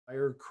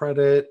higher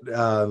credit?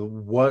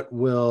 What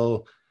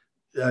will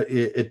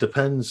it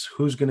depends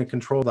who's going to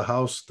control the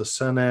House, the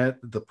Senate,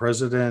 the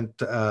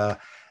president.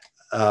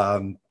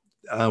 Um,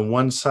 on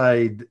one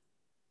side,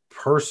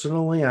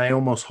 personally, I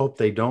almost hope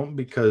they don't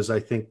because I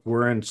think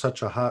we're in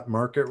such a hot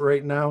market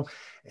right now.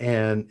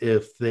 And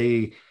if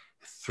they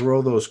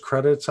throw those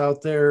credits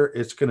out there,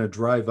 it's going to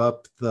drive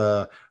up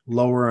the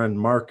lower end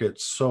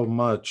market so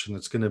much and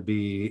it's going to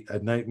be a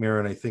nightmare.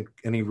 And I think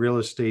any real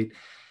estate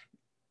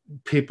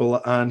people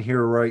on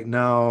here right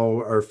now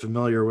are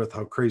familiar with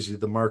how crazy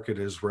the market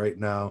is right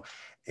now.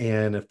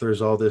 And if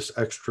there's all this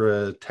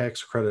extra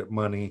tax credit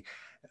money,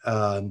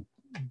 um,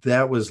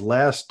 that was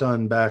last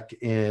done back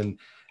in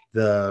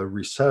the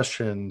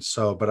recession.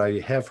 So, but I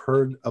have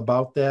heard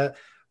about that,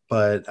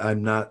 but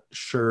I'm not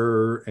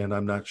sure. And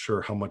I'm not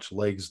sure how much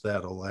legs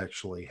that'll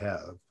actually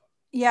have.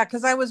 Yeah,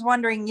 because I was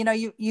wondering,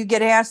 you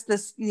get asked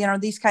this,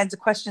 these kinds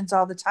of questions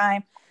all the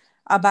time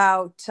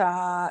about,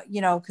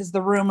 because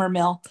the rumor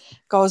mill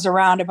goes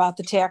around about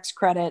the tax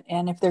credit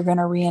and if they're going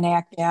to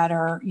reenact that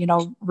or,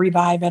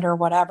 revive it or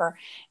whatever,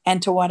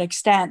 and to what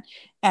extent.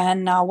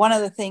 And one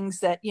of the things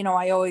that,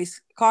 I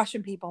always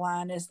caution people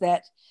on is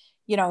that,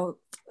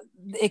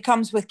 it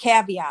comes with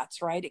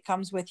caveats, right? It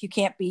comes with, you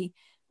can't be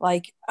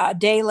like a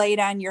day late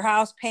on your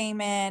house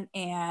payment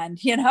and,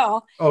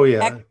 Oh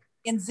X yeah.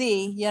 and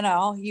Z,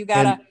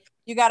 And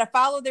you gotta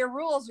follow their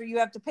rules or you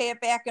have to pay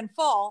it back in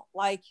full,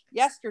 like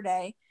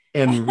yesterday.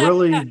 and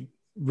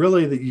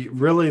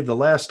really the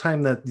last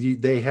time that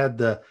they had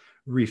the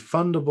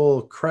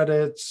refundable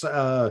credits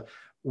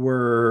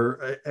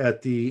were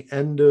at the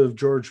end of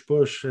George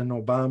Bush and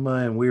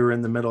Obama, and we were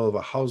in the middle of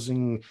a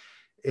housing,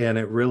 and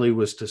it really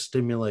was to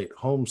stimulate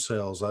home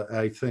sales.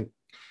 I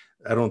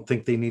don't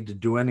think they need to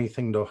do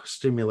anything to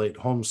stimulate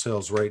home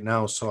sales right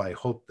now, so I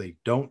hope they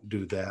don't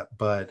do that.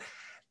 But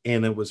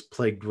and it was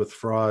plagued with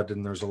fraud,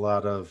 and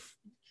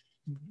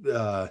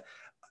uh,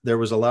 there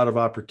was a lot of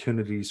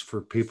opportunities for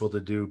people to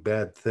do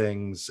bad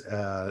things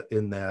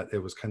in that. It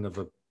was kind of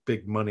a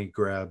big money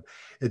grab.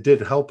 It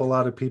did help a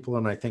lot of people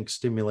and I think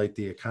stimulate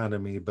the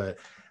economy, but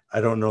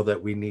I don't know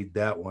that we need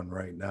that one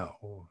right now.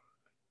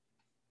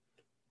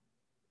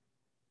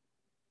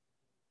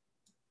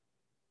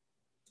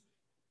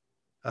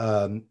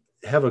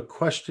 Have a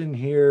question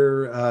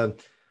here.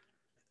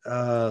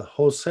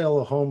 Wholesale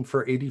a home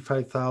for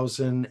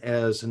 85,000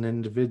 as an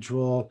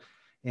individual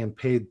and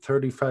paid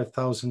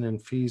 35,000 in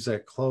fees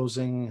at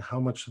closing. How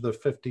much of the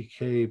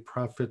 50K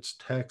profits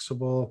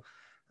taxable?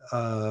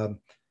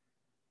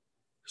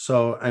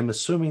 So I'm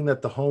assuming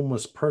that the home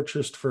was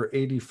purchased for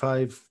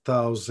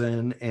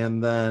 85,000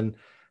 and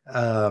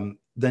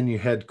then you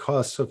had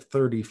costs of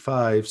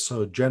 35.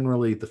 So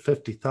generally the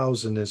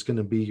 50,000 is going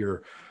to be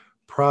your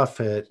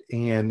profit.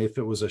 And if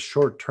it was a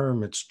short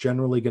term, it's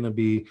generally going to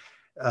be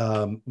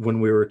when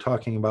we were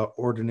talking about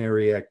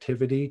ordinary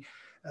activity,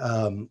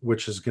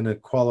 which is going to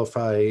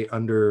qualify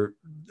under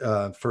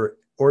for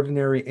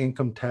ordinary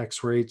income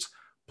tax rates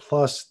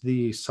plus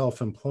the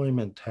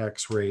self-employment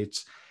tax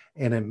rates.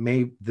 And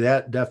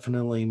that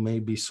definitely may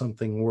be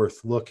something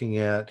worth looking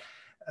at.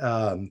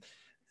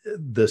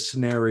 The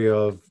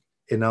scenario of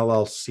an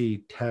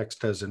LLC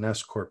taxed as an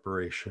S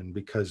corporation,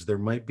 because there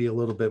might be a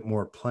little bit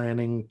more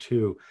planning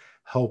to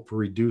help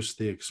reduce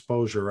the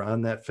exposure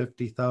on that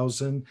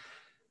 50,000.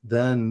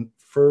 Then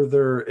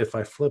further, if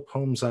I flip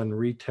homes on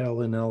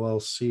retail in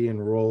LLC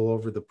and roll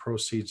over the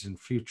proceeds in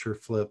future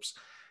flips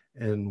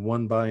and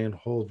one buy and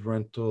hold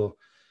rental,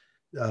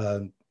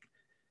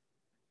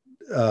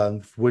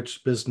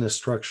 which business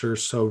structure.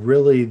 So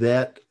really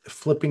that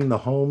flipping the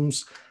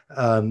homes,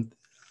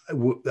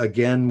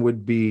 again,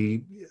 would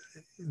be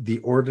the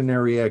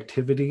ordinary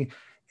activity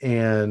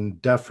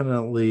and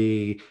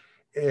definitely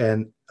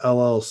an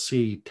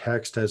LLC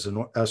taxed as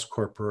an S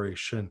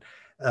corporation.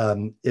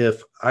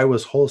 If I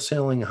was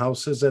wholesaling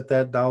houses at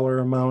that dollar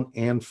amount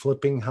and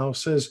flipping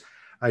houses,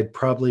 I'd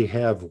probably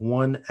have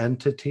one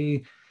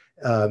entity,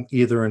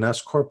 either an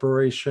S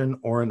corporation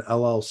or an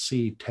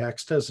LLC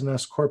taxed as an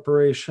S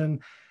corporation,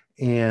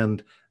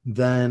 and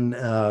then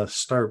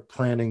start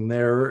planning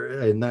there.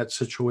 In that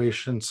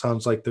situation,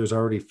 sounds like there's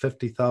already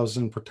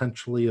 50,000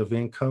 potentially of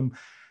income,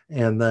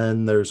 and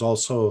then there's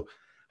also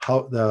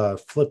how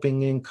the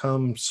flipping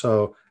income.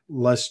 So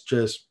let's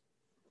just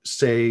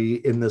say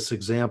in this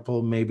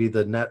example, maybe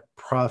the net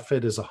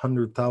profit is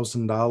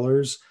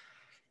 $100,000.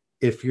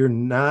 If you're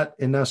not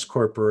an S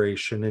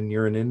corporation and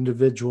you're an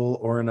individual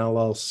or an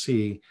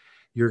LLC,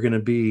 you're going to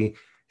be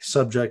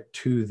subject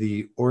to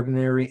the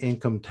ordinary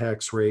income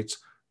tax rates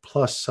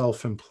plus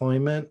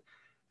self-employment.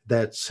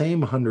 That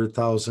same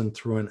 100,000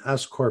 through an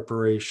S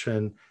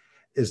corporation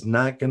is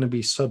not going to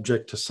be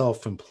subject to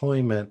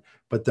self-employment,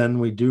 but then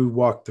we do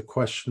walk the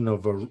question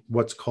of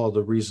what's called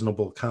a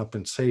reasonable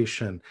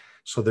compensation.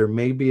 So there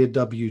may be a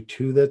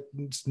W-2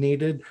 that's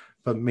needed,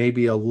 but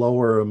maybe a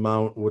lower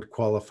amount would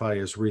qualify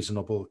as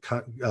reasonable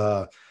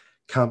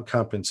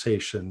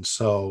compensation.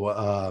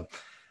 So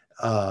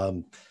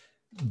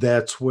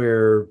that's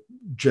where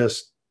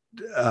just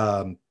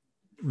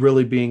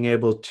really being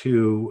able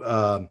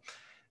to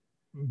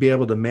be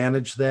able to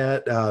manage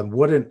that.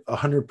 Wouldn't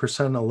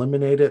 100%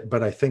 eliminate it,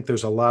 but I think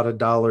there's a lot of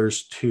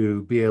dollars to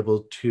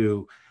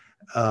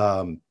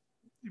um,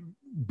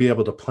 be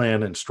able to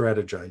plan and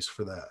strategize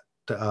for that.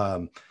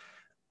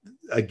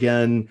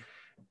 Again,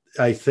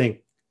 I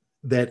think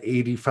that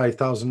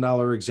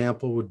 $85,000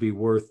 example would be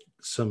worth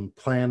some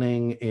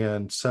planning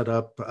and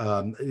setup.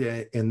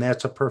 And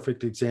that's a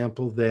perfect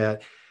example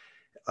that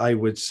I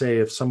would say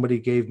if somebody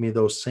gave me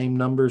those same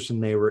numbers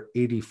and they were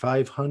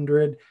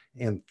 8,500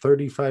 and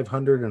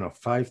 3,500 and a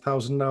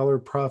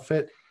 $5,000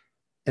 profit,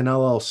 an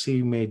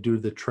LLC may do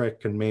the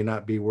trick and may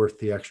not be worth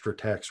the extra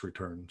tax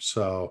return.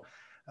 So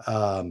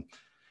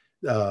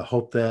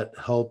hope that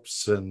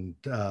helps and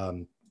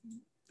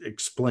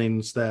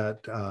explains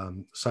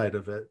that side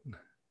of it.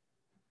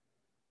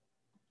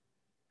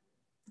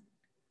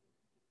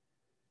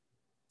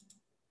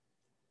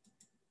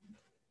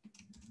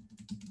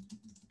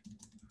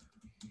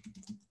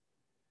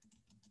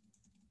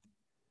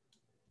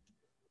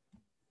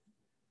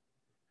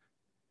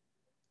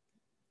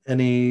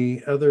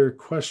 Any other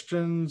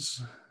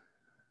questions?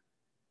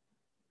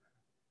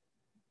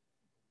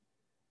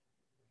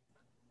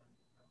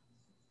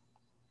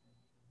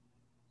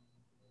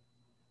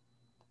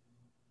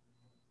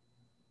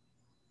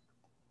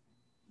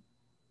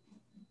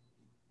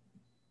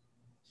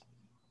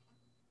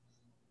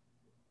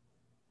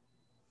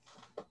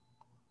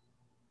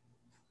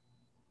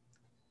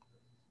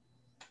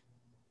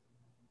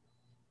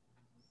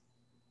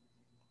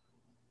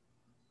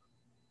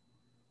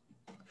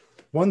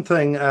 One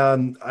thing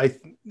I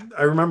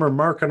remember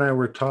Mark and I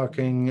were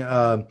talking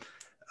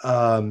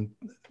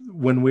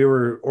when we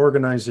were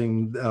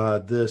organizing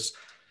this.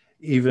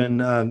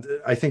 Even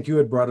I think you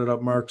had brought it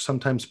up, Mark.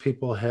 Sometimes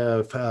people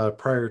have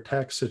prior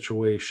tax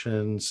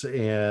situations,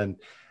 and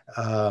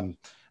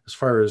as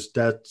far as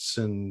debts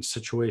and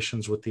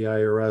situations with the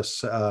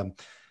IRS,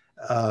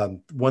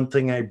 one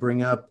thing I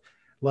bring up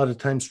a lot of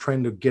times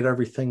trying to get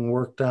everything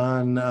worked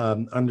on,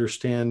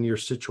 understand your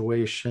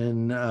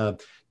situation.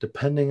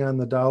 Depending on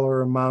the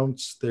dollar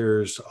amounts,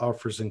 there's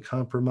offers and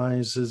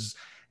compromises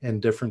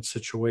and different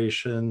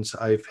situations.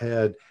 I've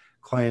had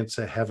clients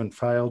that haven't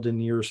filed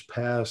in years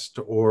past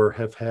or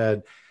have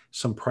had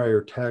some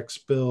prior tax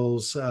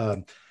bills.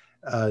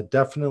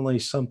 Definitely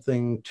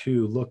something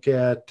to look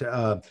at.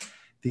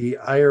 The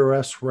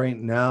IRS right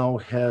now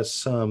has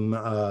some,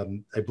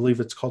 I believe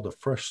it's called a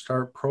Fresh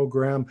Start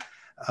program.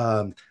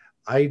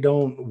 I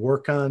don't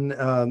work on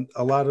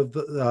a lot of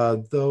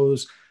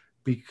those.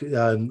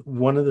 Because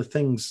one of the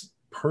things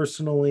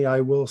personally,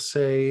 I will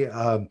say,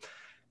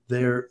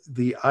 the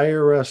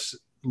IRS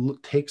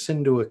takes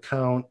into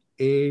account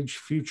age,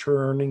 future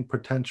earning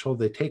potential.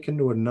 They take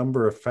into a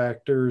number of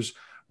factors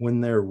when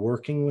they're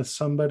working with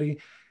somebody.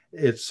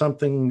 It's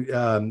something,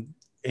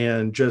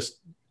 and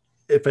just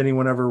if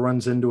anyone ever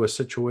runs into a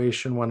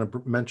situation, want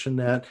to mention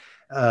that,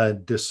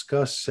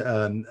 discuss,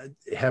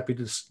 happy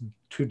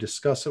to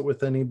discuss it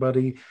with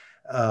anybody.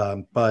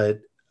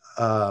 But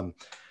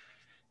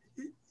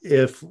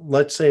if,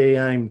 let's say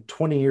I'm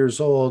 20 years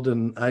old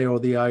and I owe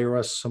the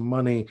IRS some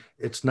money,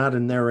 it's not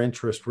in their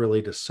interest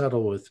really to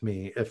settle with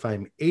me. If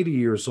I'm 80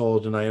 years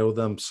old and I owe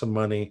them some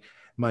money,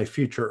 my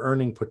future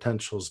earning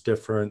potential is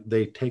different.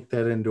 They take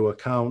that into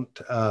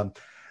account.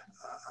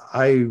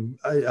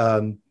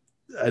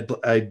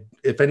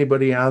 If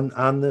anybody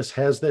on this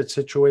has that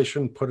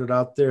situation, put it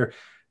out there.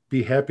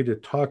 Be happy to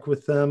talk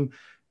with them.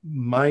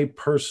 My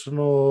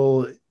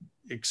personal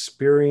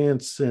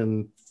experience,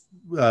 and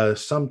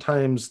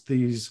sometimes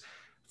these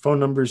phone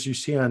numbers you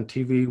see on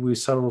TV, we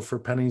settle for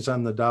pennies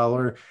on the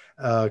dollar.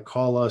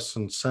 Call us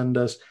and send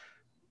us.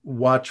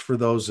 Watch for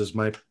those as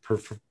my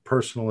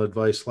personal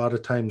advice. A lot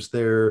of times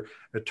they're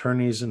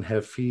attorneys and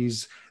have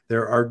fees.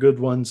 There are good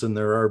ones and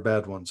there are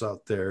bad ones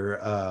out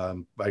there.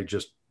 I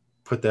just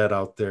put that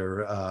out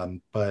there.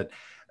 But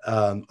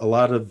a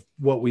lot of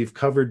what we've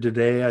covered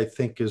today, I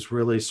think, is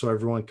really so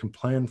everyone can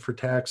plan for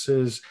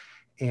taxes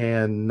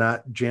and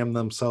not jam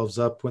themselves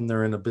up when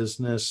they're in a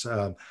business.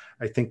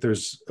 I think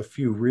there's a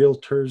few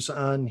realtors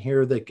on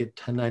here that get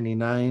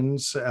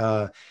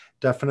 1099s.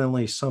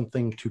 Definitely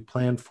something to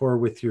plan for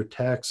with your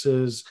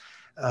taxes.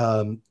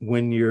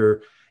 When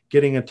you're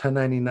getting a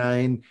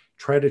 1099,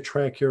 try to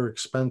track your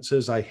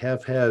expenses. I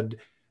have had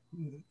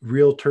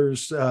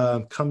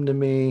realtors come to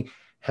me,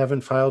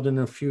 haven't filed in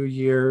a few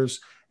years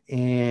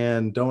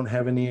and don't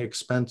have any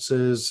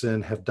expenses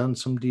and have done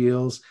some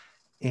deals.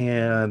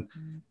 And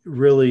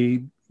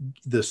really,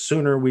 the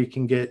sooner we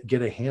can get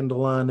a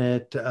handle on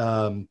it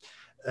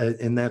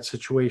in that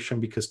situation,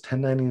 because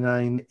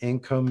 1099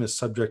 income is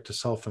subject to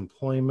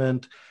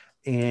self-employment.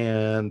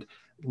 And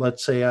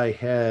let's say I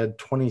had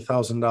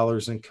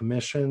 $20,000 in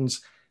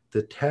commissions,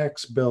 the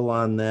tax bill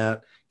on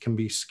that can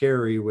be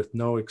scary with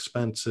no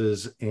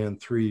expenses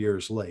and 3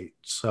 years late.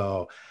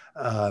 So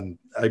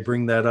I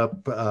bring that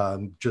up,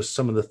 just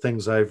some of the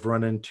things I've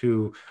run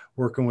into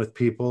working with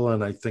people.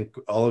 And I think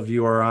all of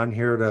you are on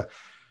here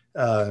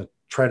to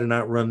try to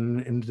not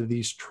run into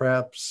these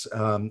traps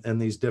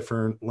and these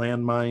different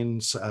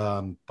landmines.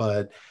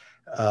 But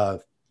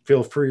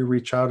feel free to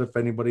reach out if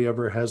anybody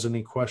ever has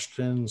any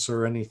questions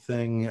or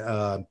anything.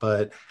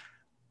 But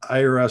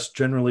IRS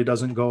generally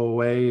doesn't go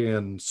away,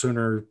 and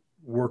sooner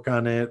work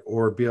on it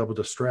or be able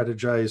to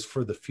strategize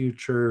for the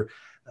future,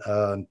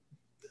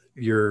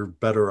 you're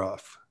better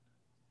off.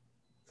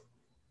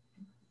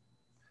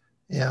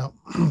 Yeah,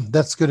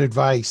 that's good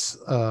advice.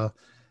 And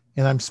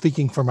I'm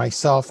speaking for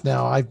myself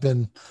now. I've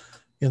been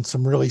in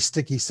some really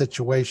sticky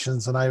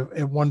situations, and I,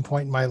 at one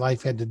point in my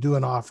life, had to do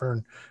an offer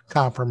and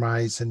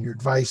compromise, and your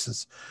advice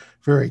is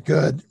very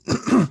good.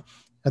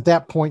 At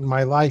that point in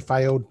my life,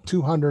 I owed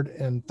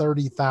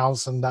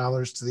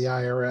 $230,000 to the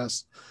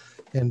IRS,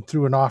 and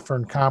through an offer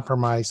and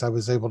compromise, I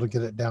was able to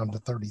get it down to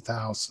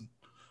 $30,000.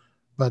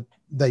 But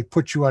they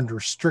put you under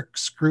strict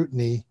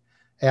scrutiny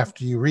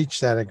after you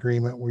reach that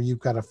agreement, where you've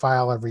got to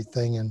file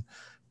everything and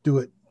do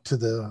it to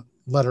the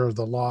letter of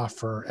the law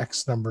for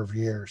X number of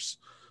years.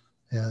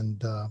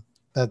 And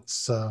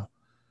that's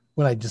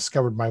when I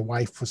discovered my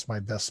wife was my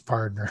best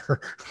partner.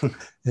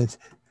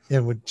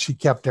 and when she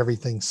kept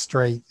everything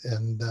straight,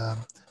 and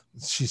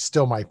she's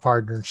still my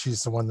partner, and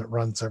she's the one that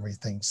runs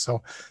everything.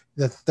 So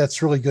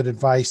that's really good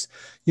advice.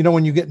 You know,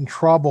 when you get in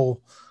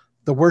trouble,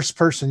 the worst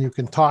person you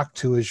can talk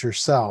to is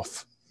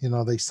yourself. You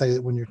know, they say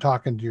that when you're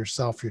talking to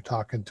yourself, you're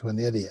talking to an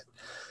idiot.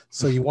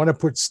 So you want to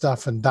put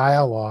stuff in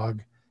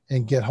dialogue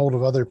and get hold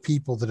of other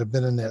people that have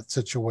been in that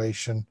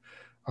situation,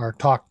 or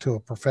talk to a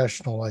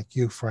professional like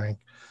you, Frank.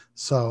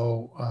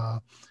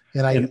 So,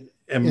 and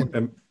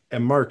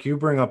Mark, you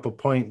bring up a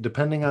point,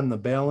 depending on the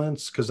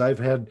balance, because I've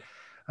had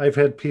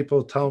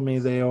people tell me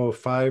they owe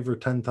 $5,000 or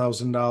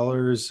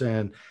 $10,000,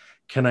 and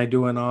can I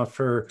do an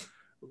offer?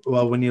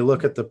 Well, when you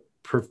look at the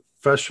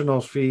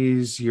professional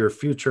fees, your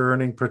future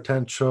earning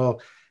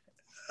potential,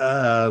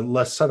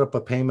 let's set up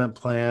a payment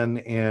plan,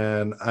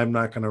 and I'm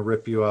not going to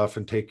rip you off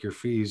and take your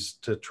fees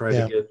to try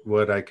to get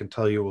what I can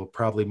tell you will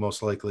probably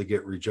most likely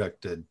get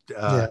rejected.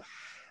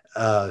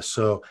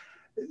 So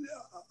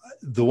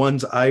the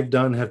ones I've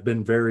done have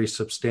been very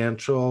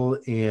substantial,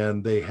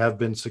 and they have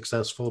been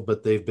successful,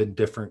 but they've been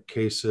different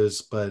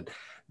cases. But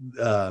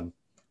a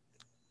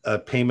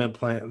payment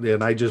plan,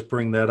 and I just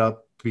bring that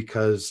up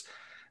because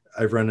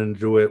I've run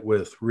into it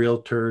with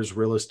realtors,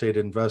 real estate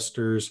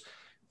investors,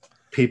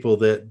 people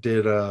that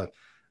did a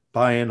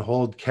buy and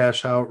hold,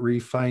 cash out,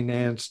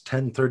 refinance,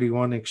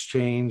 1031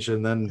 exchange,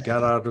 and then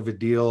got out of a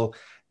deal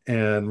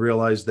and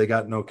realized they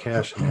got no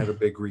cash and had a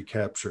big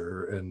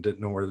recapture and didn't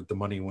know where the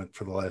money went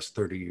for the last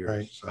 30 years.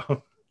 Right.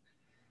 So,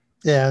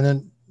 yeah. And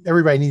then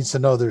everybody needs to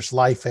know there's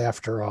life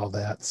after all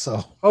that.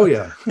 So, oh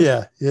yeah.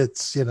 Yeah.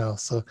 It's, you know,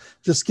 so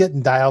just get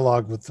in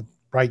dialogue with the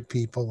right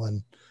people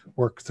and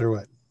work through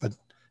it. But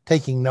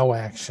taking no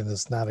action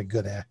is not a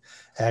good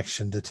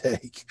action to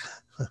take.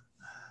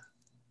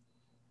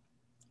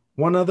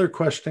 One other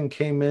question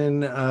came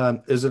in.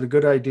 Is it a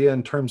good idea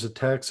in terms of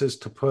taxes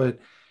to put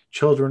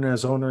children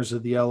as owners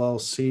of the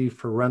LLC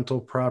for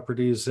rental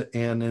properties,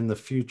 and in the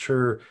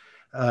future,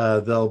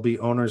 they'll be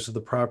owners of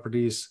the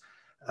properties,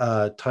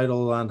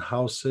 title on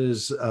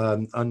houses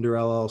under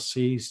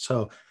LLC?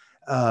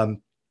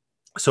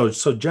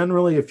 So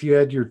generally, if you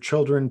add your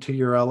children to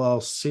your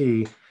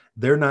LLC,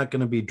 they're not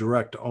going to be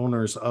direct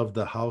owners of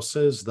the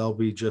houses. They'll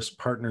be just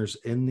partners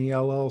in the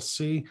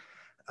LLC.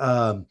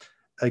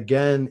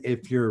 Again,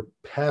 if you're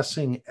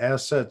passing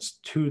assets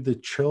to the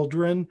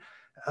children,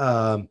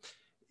 putting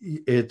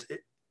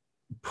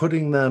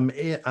them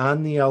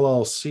on the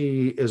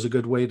LLC is a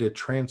good way to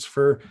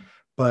transfer.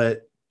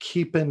 But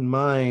keep in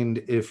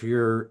mind, if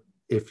you're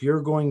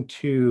going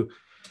to,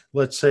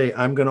 let's say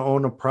I'm going to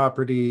own a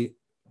property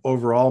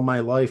over all my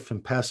life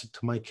and pass it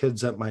to my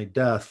kids at my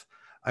death,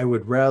 I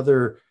would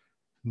rather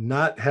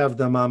not have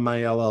them on my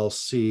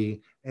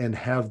LLC and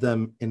have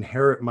them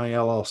inherit my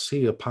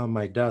LLC upon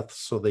my death,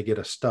 so they get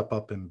a step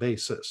up in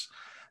basis.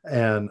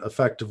 And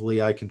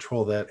effectively, I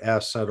control that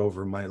asset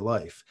over my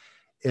life.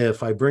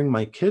 If I bring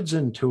my kids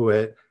into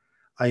it,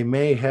 I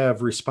may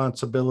have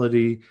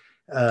responsibility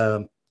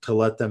to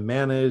let them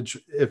manage.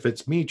 If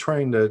it's me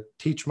trying to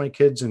teach my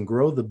kids and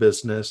grow the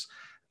business,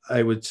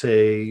 I would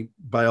say,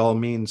 by all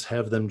means,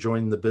 have them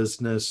join the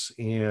business.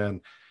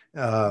 And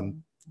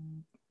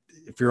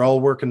if you're all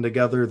working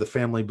together, the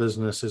family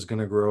business is going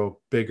to grow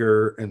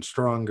bigger and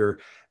stronger.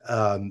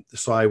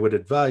 So I would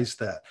advise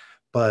that.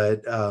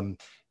 But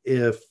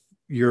if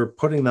you're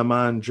putting them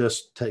on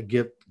just to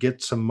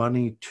get some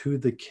money to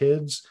the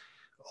kids,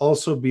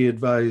 also be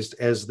advised,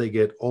 as they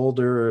get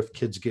older, if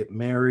kids get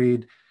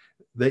married,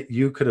 that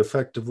you could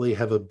effectively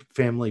have a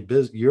family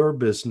your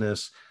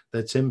business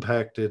that's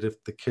impacted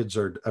if the kids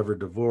are ever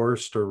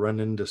divorced or run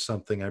into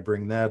something. I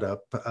bring that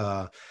up.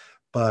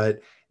 But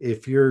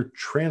if you're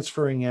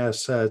transferring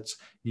assets,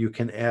 you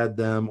can add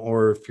them,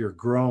 or if you're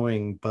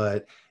growing.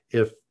 But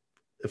if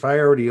I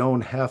already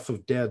own half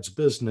of Dad's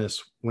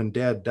business, when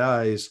Dad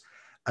dies,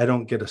 I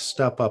don't get a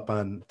step up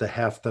on the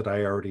half that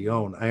I already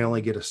own. I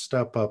only get a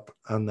step up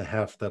on the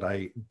half that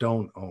I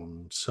don't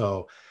own.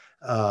 So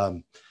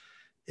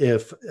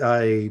if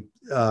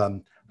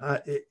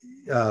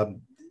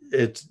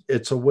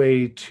it's a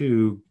way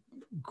to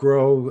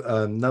grow.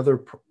 Another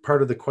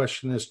part of the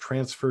question is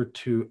transfer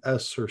to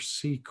S or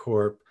C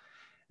Corp.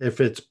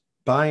 If it's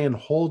buy and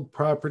hold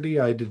property,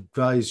 I'd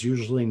advise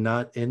usually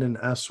not in an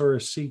S or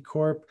a C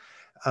Corp.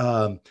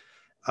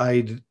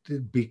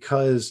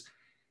 Because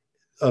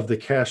of the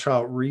cash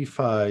out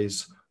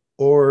refis,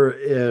 or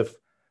if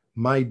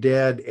my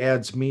dad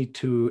adds me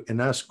to an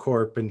S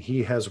Corp and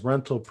he has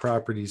rental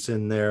properties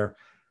in there,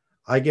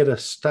 I get a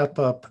step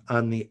up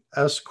on the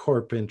S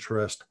Corp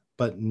interest,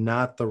 but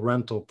not the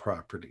rental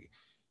property.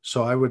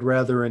 So I would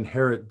rather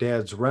inherit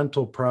dad's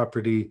rental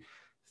property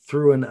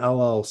through an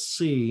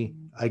LLC.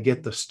 I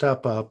get the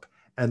step up,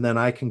 and then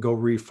I can go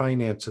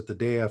refinance it the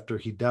day after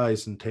he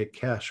dies and take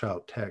cash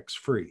out tax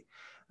free.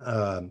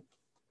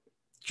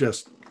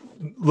 Just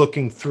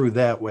looking through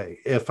that way.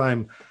 If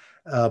I'm,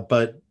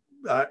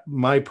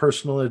 my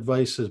personal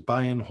advice is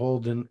buy and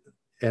hold an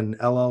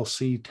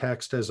LLC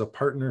taxed as a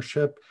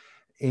partnership.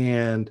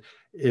 And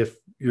if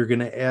you're going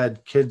to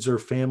add kids or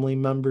family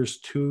members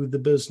to the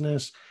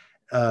business,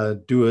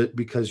 do it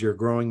because you're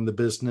growing the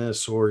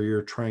business or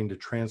you're trying to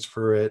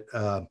transfer it.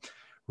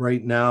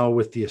 Right now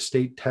with the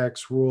estate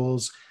tax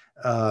rules,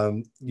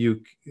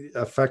 you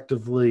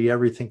effectively,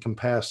 everything can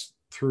pass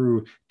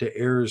through to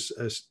heirs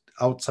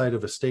outside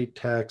of estate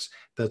tax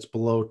that's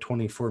below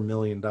 $24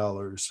 million,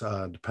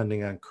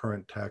 depending on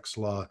current tax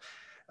law.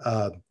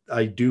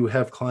 I do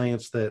have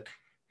clients that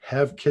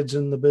have kids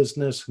in the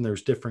business, and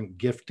there's different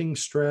gifting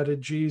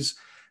strategies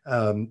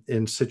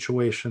in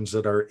situations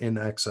that are in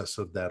excess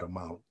of that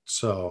amount.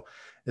 So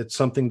it's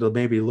something to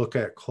maybe look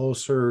at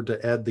closer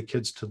to add the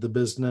kids to the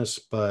business,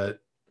 but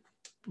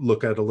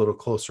look at a little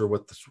closer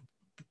what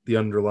the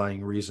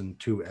underlying reason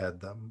to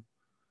add them.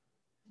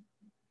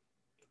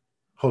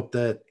 Hope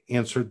that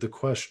answered the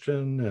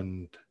question.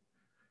 And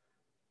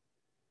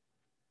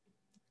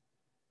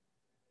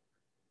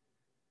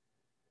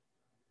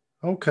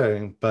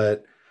okay,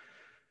 but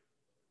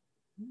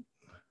I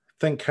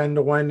think kind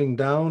of winding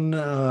down.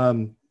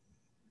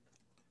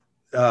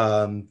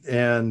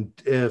 And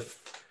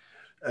if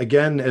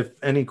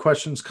any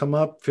questions come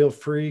up, feel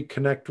free,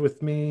 connect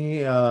with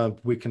me.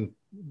 We can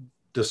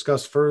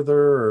discuss further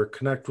or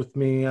connect with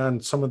me on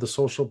some of the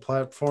social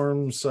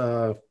platforms.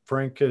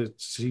 Frank at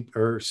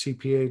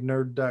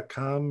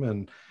CPAnerd.com,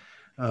 and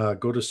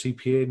go to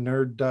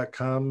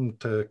CPAnerd.com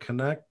to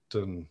connect.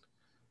 And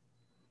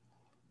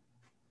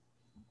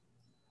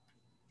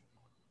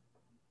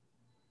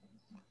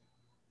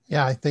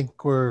yeah, I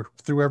think we're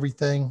through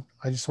everything.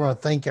 I just want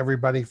to thank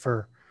everybody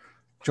for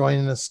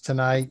joining us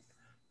tonight.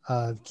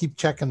 Keep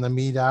checking the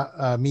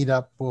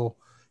meetup. We'll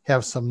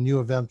have some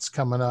new events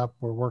coming up.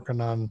 We're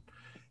working on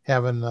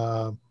having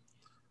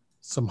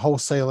some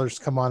wholesalers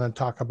come on and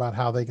talk about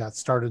how they got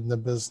started in the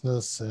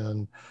business.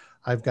 And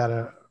I've got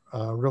a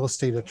real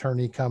estate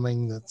attorney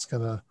coming that's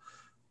going to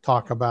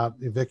talk about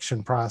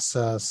eviction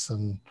process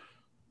and,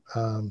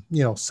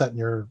 setting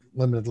your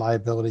limited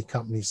liability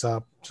companies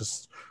up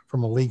just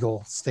from a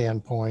legal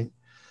standpoint.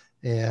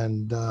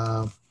 And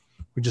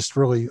we just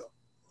really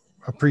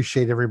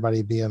appreciate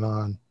everybody being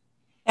on.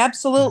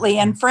 Absolutely.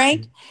 And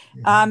Frank,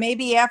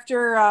 maybe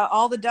after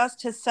all the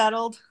dust has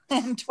settled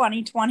in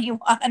 2021,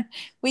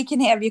 we can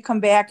have you come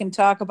back and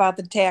talk about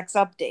the tax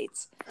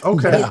updates.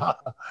 Okay.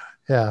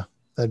 Yeah,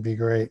 that'd be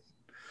great.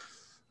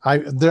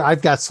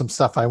 I've got some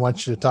stuff I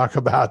want you to talk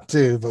about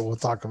too, but we'll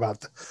talk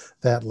about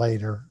that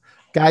later.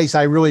 Guys,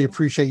 I really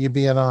appreciate you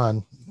being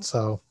on.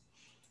 So,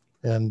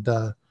 and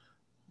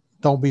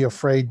don't be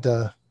afraid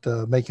to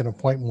make an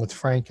appointment with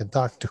Frank and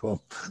talk to him.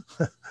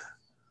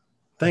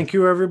 Thank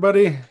you,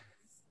 everybody.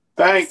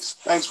 Thanks,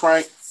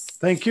 Frank.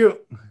 Thank you.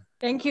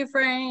 Thank you,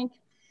 Frank.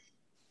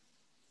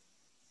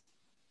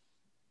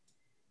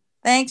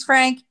 Thanks,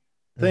 Frank.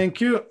 Thank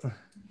you.